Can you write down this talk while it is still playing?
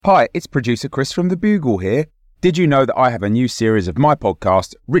Hi, it's producer Chris from The Bugle here. Did you know that I have a new series of my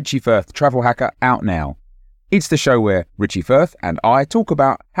podcast, Richie Firth Travel Hacker, out now? It's the show where Richie Firth and I talk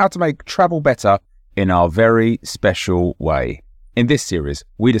about how to make travel better in our very special way. In this series,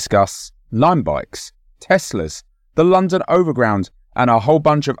 we discuss Lime bikes, Teslas, the London Overground, and a whole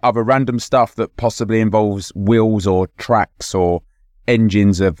bunch of other random stuff that possibly involves wheels or tracks or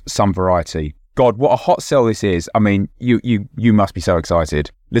engines of some variety. God, what a hot sell this is. I mean, you must be so excited.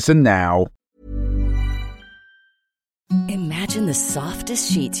 Listen now. Imagine the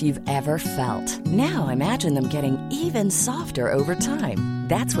softest sheets you've ever felt. Now imagine them getting even softer over time.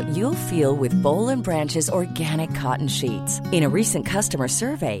 That's what you'll feel with Boll & Branch's organic cotton sheets. In a recent customer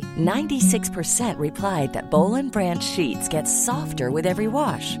survey, 96% replied that Boll & Branch sheets get softer with every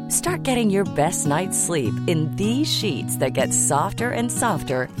wash. Start getting your best night's sleep in these sheets that get softer and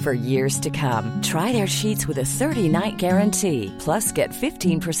softer for years to come. Try their sheets with a 30-night guarantee. Plus, get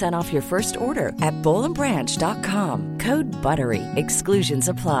 15% off your first order at bollandbranch.com. Code BUTTERY. Exclusions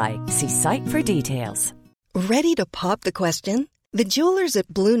apply. See site for details. Ready to pop the question? The jewelers at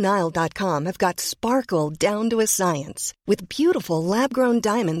BlueNile.com have got sparkle down to a science with beautiful lab-grown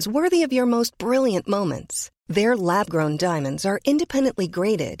diamonds worthy of your most brilliant moments. Their lab-grown diamonds are independently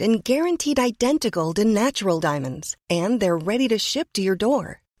graded and guaranteed identical to natural diamonds, and they're ready to ship to your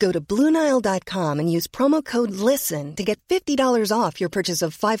door. Go to BlueNile.com and use promo code LISTEN to get $50 off your purchase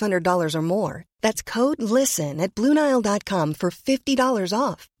of $500 or more. That's code LISTEN at BlueNile.com for $50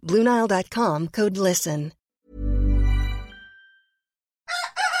 off. BlueNile.com, code LISTEN.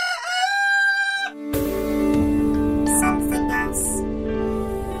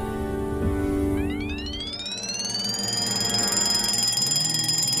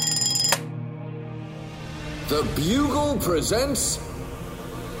 The Bugle presents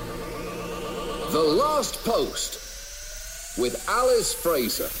The Last Post with Alice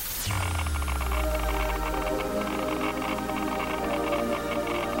Fraser.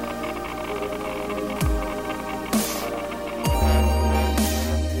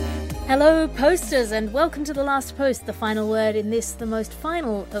 Hello posters, and welcome to The Last Post, the final word in this, the most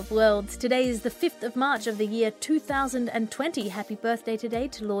final of worlds. Today is the 5th of March of the year 2020. Happy birthday today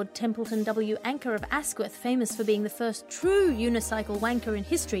to Lord Templeton W. Anker of Asquith, famous for being the first true unicycle wanker in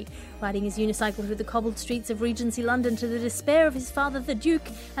history, riding his unicycle through the cobbled streets of Regency London to the despair of his father the Duke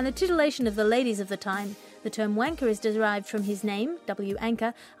and the titillation of the ladies of the time. The term wanker is derived from his name, W.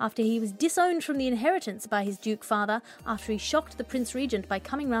 Anker, after he was disowned from the inheritance by his Duke father after he shocked the Prince Regent by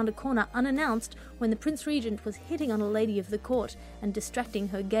coming round a corner unannounced when the Prince Regent was hitting on a lady of the court and distracting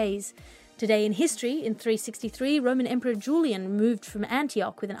her gaze. Today in history, in 363, Roman Emperor Julian moved from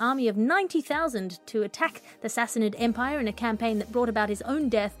Antioch with an army of 90,000 to attack the Sassanid Empire in a campaign that brought about his own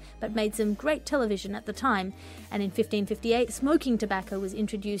death but made some great television at the time. And in 1558, smoking tobacco was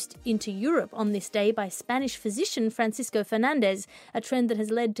introduced into Europe on this day by Spanish physician Francisco Fernandez, a trend that has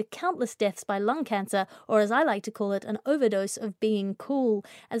led to countless deaths by lung cancer, or as I like to call it, an overdose of being cool,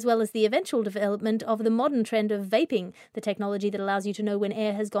 as well as the eventual development of the modern trend of vaping, the technology that allows you to know when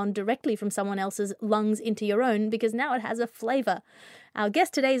air has gone directly from someone else's lungs into your own, because now it has a flavour. Our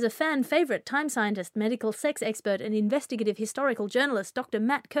guest today is a fan favourite, time scientist, medical sex expert and investigative historical journalist, Dr.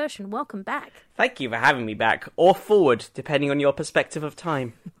 Matt Kirshen. Welcome back. Thank you for having me back, or forward, depending on your perspective of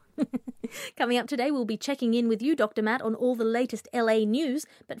time. Coming up today, we'll be checking in with you, Dr. Matt, on all the latest LA news,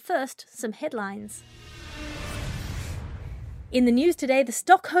 but first, some headlines. In the news today, the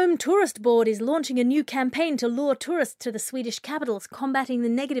Stockholm Tourist Board is launching a new campaign to lure tourists to the Swedish capital, combating the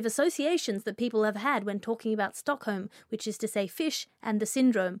negative associations that people have had when talking about Stockholm, which is to say fish and the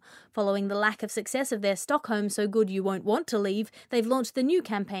syndrome. Following the lack of success of their Stockholm So Good You Won't Want to Leave, they've launched the new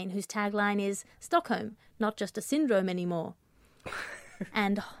campaign whose tagline is Stockholm, not just a syndrome anymore.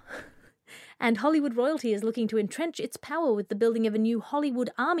 And Hollywood royalty is looking to entrench its power with the building of a new Hollywood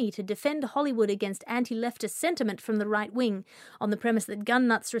army to defend Hollywood against anti-leftist sentiment from the right wing. On the premise that gun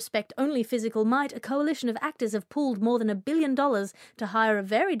nuts respect only physical might, a coalition of actors have pooled more than $1 billion to hire a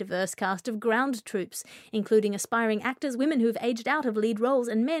very diverse cast of ground troops, including aspiring actors, women who've aged out of lead roles,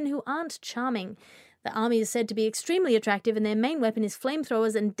 and men who aren't charming. The army is said to be extremely attractive, and their main weapon is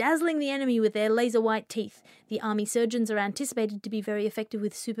flamethrowers and dazzling the enemy with their laser-white teeth. The army surgeons are anticipated to be very effective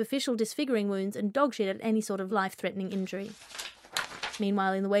with superficial disfiguring wounds and dogshit at any sort of life-threatening injury.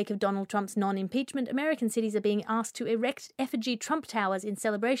 Meanwhile, in the wake of Donald Trump's non-impeachment, American cities are being asked to erect effigy Trump towers in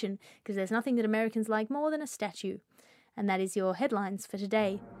celebration, because there's nothing that Americans like more than a statue. And that is your headlines for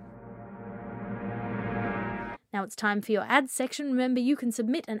today. Now it's time for your ads section. Remember, you can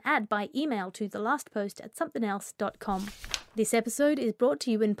submit an ad by email to thelastpost@somethingelse.com. This episode is brought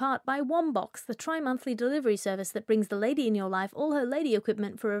to you in part by Wombox, the tri-monthly delivery service that brings the lady in your life all her lady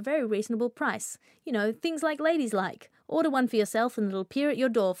equipment for a very reasonable price. You know, things like ladies like. Order one for yourself and it'll appear at your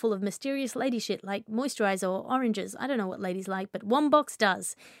door full of mysterious lady shit like moisturizer or oranges. I don't know what ladies like, but Wombox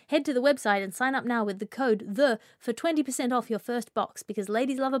does. Head to the website and sign up now with the code THE for 20% off your first box, because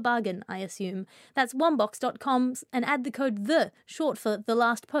ladies love a bargain, I assume. That's wombox.com and add the code THE, short for The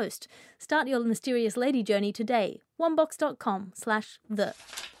Last Post. Start your mysterious lady journey today. Wombox.com/the.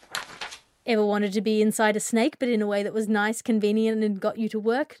 Ever wanted to be inside a snake, but in a way that was nice, convenient, and got you to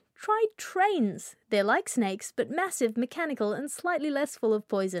work? Try trains. They're like snakes, but massive, mechanical, and slightly less full of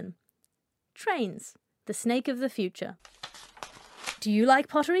poison. Trains. The snake of the future. Do you like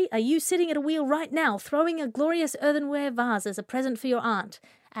pottery? Are you sitting at a wheel right now, throwing a glorious earthenware vase as a present for your aunt?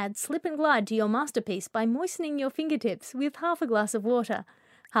 Add slip and glide to your masterpiece by moistening your fingertips with half a glass of water.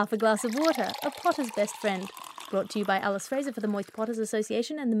 Half a glass of water, a potter's best friend. Brought to you by Alice Fraser for the Moist Potters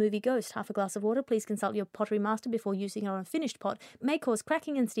Association and the movie Ghost. Half a glass of water. Please consult your pottery master before using our unfinished pot. May cause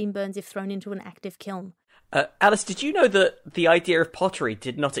cracking and steam burns if thrown into an active kiln. Alice, did you know that the idea of pottery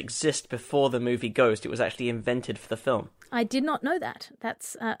did not exist before the movie Ghost? It was actually invented for the film. I did not know that.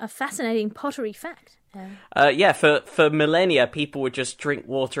 That's a fascinating pottery fact. Yeah, for millennia, people would just drink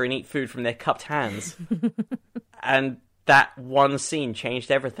water and eat food from their cupped hands. And that one scene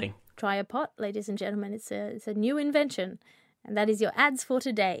changed everything. Try a pot, ladies and gentlemen. It's a new invention. And that is your ads for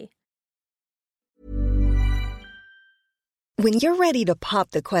today. When you're ready to pop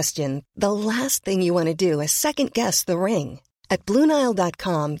the question, the last thing you want to do is second-guess the ring. At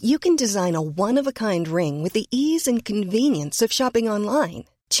BlueNile.com, you can design a one-of-a-kind ring with the ease and convenience of shopping online.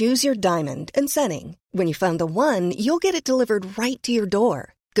 Choose your diamond and setting. When you find the one, you'll get it delivered right to your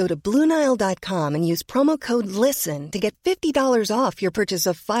door. Go to BlueNile.com and use promo code LISTEN to get $50 off your purchase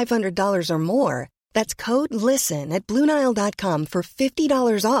of $500 or more. That's code LISTEN at BlueNile.com for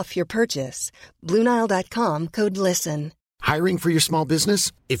 $50 off your purchase. BlueNile.com, code LISTEN. Hiring for your small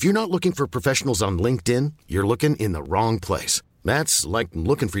business? If you're not looking for professionals on LinkedIn, you're looking in the wrong place. That's like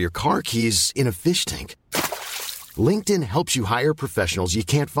looking for your car keys in a fish tank. LinkedIn helps you hire professionals you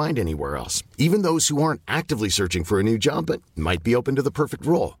can't find anywhere else, even those who aren't actively searching for a new job but might be open to the perfect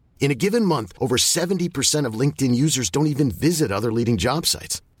role. In a given month, over 70% of LinkedIn users don't even visit other leading job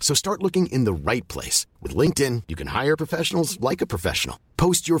sites. So start looking in the right place. With LinkedIn, you can hire professionals like a professional.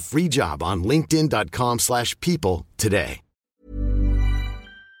 Post your free job on linkedin.com/people today.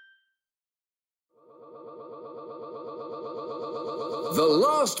 The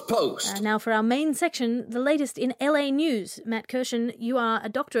Last Post. Now for our main section, the latest in LA news. Matt Kirshen, you are a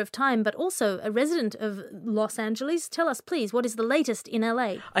doctor of time, but also a resident of Los Angeles. Tell us, please, what is the latest in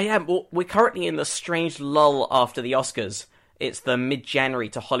LA? I am. Well, we're currently in the strange lull after the Oscars. It's the mid-January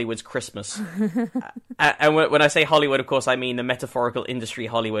to Hollywood's Christmas. And when I say Hollywood, of course, I mean the metaphorical industry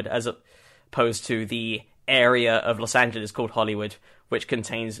Hollywood, as opposed to the area of Los Angeles called Hollywood, which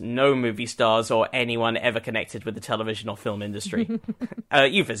contains no movie stars or anyone ever connected with the television or film industry.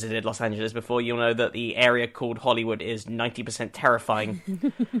 You visited Los Angeles before. You'll know that the area called Hollywood is 90% terrifying.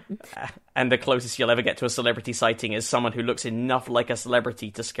 And the closest you'll ever get to a celebrity sighting is someone who looks enough like a celebrity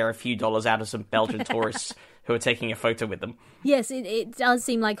to scare a few dollars out of some Belgian tourists who are taking a photo with them. Yes, it does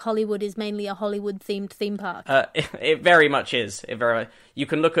seem like Hollywood is mainly a Hollywood-themed theme park. It very much is. You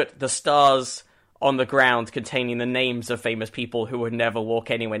can look at the stars on the ground containing the names of famous people who would never walk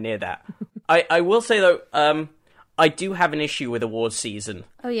anywhere near that. I will say, though, I do have an issue with awards season.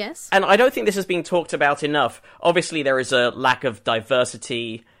 Oh, yes? And I don't think this has been talked about enough. Obviously, there is a lack of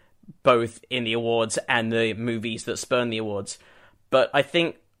diversity, both in the awards and the movies that spurn the awards. But I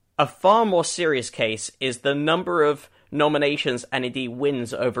think a far more serious case is the number of nominations and indeed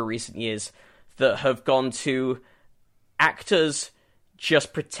wins over recent years that have gone to actors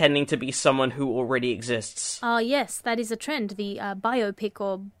just pretending to be someone who already exists. Yes, that is a trend. The biopic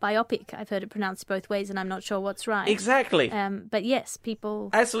or biopic. I've heard it pronounced both ways, and I'm not sure what's right. Exactly. But yes,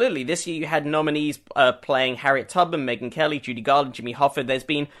 people... Absolutely. This year you had nominees playing Harriet Tubman, Megyn Kelly, Judy Garland, Jimmy Hoffa. There's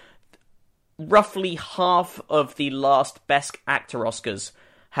been roughly half of the last Best Actor Oscars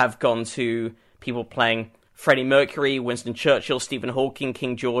have gone to people playing Freddie Mercury, Winston Churchill, Stephen Hawking,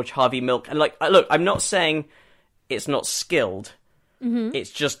 King George, Harvey Milk. And look, I'm not saying it's not skilled. Mm-hmm. It's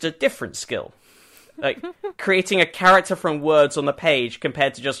just a different skill. Like, creating a character from words on the page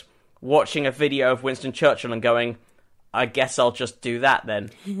compared to just watching a video of Winston Churchill and going, I guess I'll just do that then.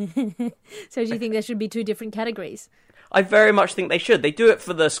 So do you think there should be two different categories? I very much think they should. They do it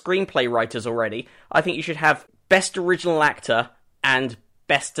for the screenplay writers already. I think you should have Best Original Actor and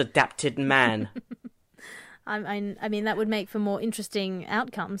Best Adapted Man. I mean, that would make for more interesting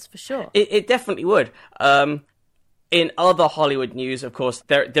outcomes, for sure. It definitely would. In other Hollywood news, of course,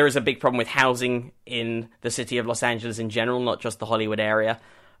 there is a big problem with housing in the city of Los Angeles in general, not just the Hollywood area.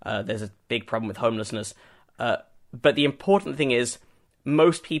 There's a big problem with homelessness. But the important thing is,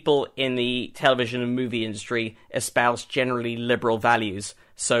 most people in the television and movie industry espouse generally liberal values,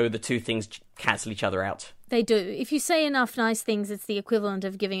 so the two things cancel each other out. They do. If you say enough nice things, it's the equivalent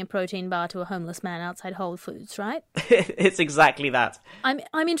of giving a protein bar to a homeless man outside Whole Foods, right? It's exactly that.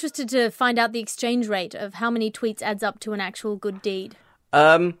 I'm interested to find out the exchange rate of how many tweets adds up to an actual good deed.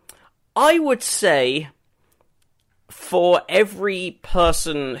 I would say for every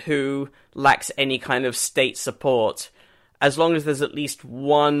person who lacks any kind of state support, as long as there's at least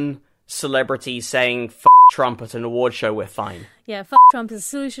one celebrity saying "F*** Trump" at an award show, we're fine. Yeah, "F*** Trump" is a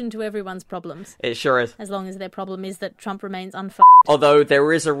solution to everyone's problems. It sure is. As long as their problem is that Trump remains unfucked. Although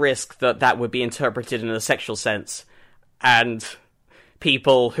there is a risk that would be interpreted in a sexual sense, and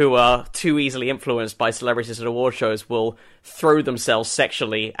people who are too easily influenced by celebrities at award shows will throw themselves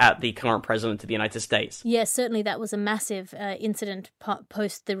sexually at the current president of the United States. Yes, certainly that was a massive incident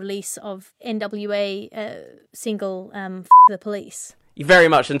post the release of NWA single "F*** the Police." Very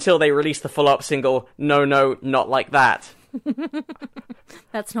much, until they released the follow-up single, No, Not Like That.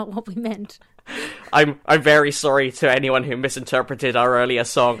 That's not what we meant. I'm very sorry to anyone who misinterpreted our earlier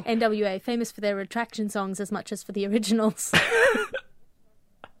song. NWA, famous for their retraction songs as much as for the originals.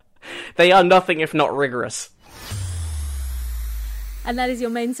 They are nothing if not rigorous. And that is your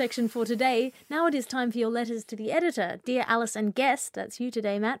main section for today. Now it is time for your letters to the editor. Dear Alice and guest, that's you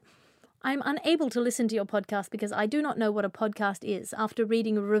today, Matt. I'm unable to listen to your podcast because I do not know what a podcast is. After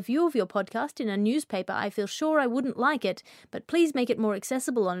reading a review of your podcast in a newspaper, I feel sure I wouldn't like it, but please make it more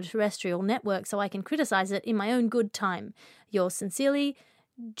accessible on a terrestrial network so I can criticize it in my own good time. Yours sincerely,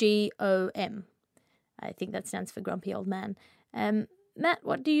 GOM. I think that stands for Grumpy Old Man. Matt,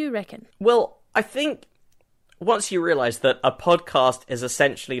 what do you reckon? Well, I think once you realise that a podcast is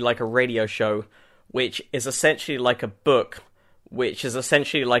essentially like a radio show, which is essentially like a book, which is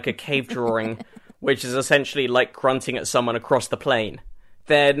essentially like a cave drawing, which is essentially like grunting at someone across the plane,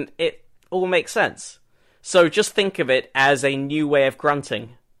 then it all makes sense. So just think of it as a new way of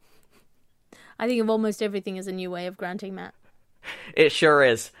grunting. I think of almost everything as a new way of grunting, Matt. It sure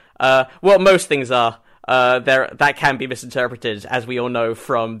is. Well, most things are. That can be misinterpreted, as we all know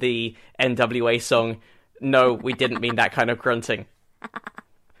from the NWA song, No, We Didn't Mean That Kind of Grunting.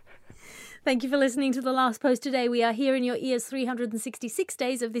 Thank you for listening to The Last Post today. We are here in your ears 366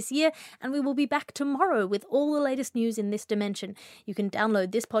 days of this year, and we will be back tomorrow with all the latest news in this dimension. You can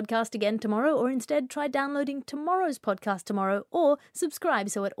download this podcast again tomorrow, or instead try downloading tomorrow's podcast tomorrow, or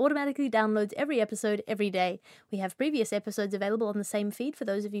subscribe so it automatically downloads every episode every day. We have previous episodes available on the same feed for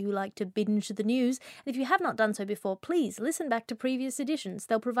those of you who like to binge the news, and if you have not done so before, please listen back to previous editions.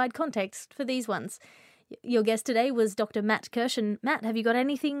 They'll provide context for these ones. Your guest today was Dr. Matt Kirshen. Matt, have you got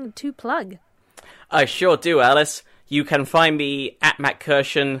anything to plug? I sure do, Alice. You can find me at Matt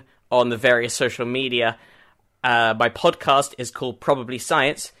Kirshen on the various social media. My podcast is called Probably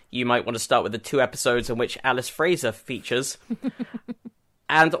Science. You might want to start with the 2 episodes in which Alice Fraser features.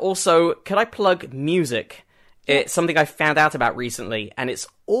 And also, could I plug music? It's something I found out about recently, and it's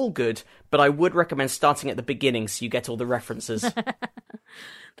all good, but I would recommend starting at the beginning so you get all the references.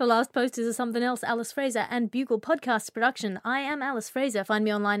 The Last Post is a Something Else Alice Fraser and Bugle podcast production. I am Alice Fraser. Find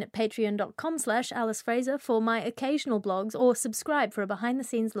me online at patreon.com/Alice Fraser for my occasional blogs, or subscribe for a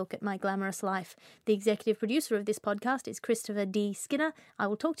behind-the-scenes look at my glamorous life. The executive producer of this podcast is Christopher D. Skinner. I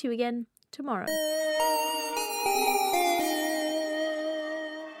will talk to you again tomorrow.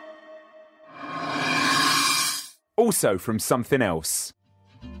 Also from Something Else.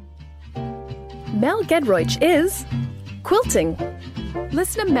 Mel Gedroych is quilting.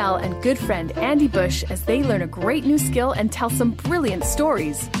 Listen to Mel and good friend Andy Bush as they learn a great new skill and tell some brilliant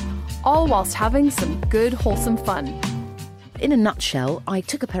stories, all whilst having some good, wholesome fun. In a nutshell, I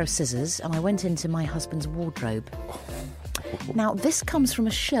took a pair of scissors and I went into my husband's wardrobe. Now, this comes from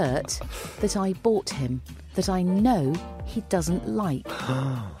a shirt that I bought him that I know he doesn't like.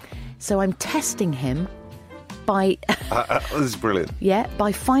 So I'm testing him by... this is brilliant. Yeah,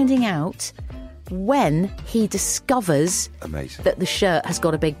 by finding out when he discovers that the shirt has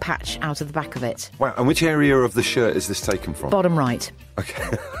got a big patch out of the back of it. Wow, and which area of the shirt is this taken from? Bottom right.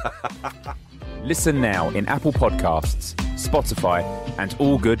 Okay. Listen now in Apple Podcasts, Spotify, and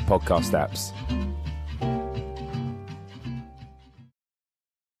all good podcast apps.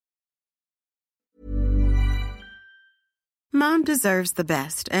 Mom Mom deserves the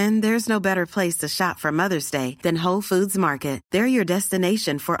best, and there's no better place to shop for Mother's Day than Whole Foods Market. They're your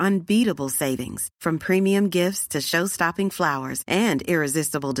destination for unbeatable savings, from premium gifts to show-stopping flowers and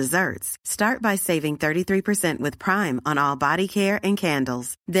irresistible desserts. Start by saving 33% with Prime on all body care and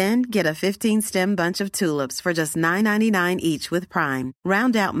candles. Then get a 15-stem bunch of tulips for just $9.99 each with Prime.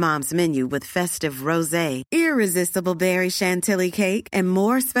 Round out Mom's menu with festive rosé, irresistible berry chantilly cake, and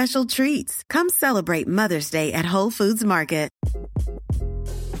more special treats. Come celebrate Mother's Day at Whole Foods Market.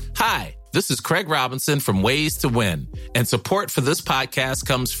 Hi, this is Craig Robinson from Ways to Win, and support for this podcast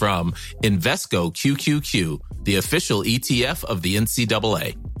comes from Invesco QQQ, the official ETF of the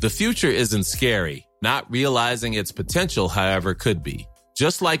NCAA. The future isn't scary. Not realizing its potential, however, could be.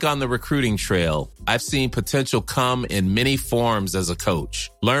 Just like on the recruiting trail, I've seen potential come in many forms as a coach.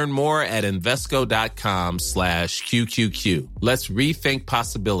 Learn more at Invesco.com/QQQ. Let's rethink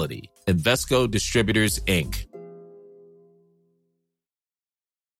possibility. Invesco Distributors, Inc.